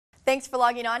Thanks for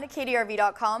logging on to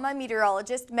KDRV.com. I'm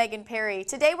meteorologist Megan Perry.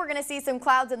 Today we're going to see some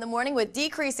clouds in the morning with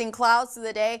decreasing clouds through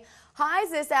the day. Highs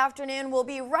this afternoon will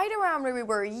be right around where we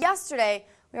were yesterday.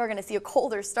 We are going to see a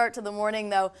colder start to the morning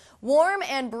though. Warm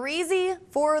and breezy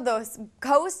for the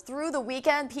coast through the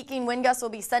weekend. Peaking wind gusts will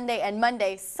be Sunday and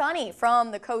Monday. Sunny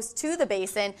from the coast to the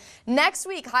basin. Next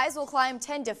week, highs will climb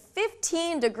 10 to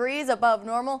 15 degrees above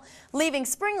normal, leaving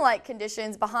spring-like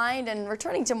conditions behind and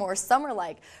returning to more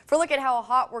summer-like. For a look at how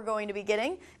hot we're going to be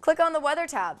getting, click on the weather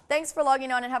tab. Thanks for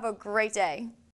logging on and have a great day.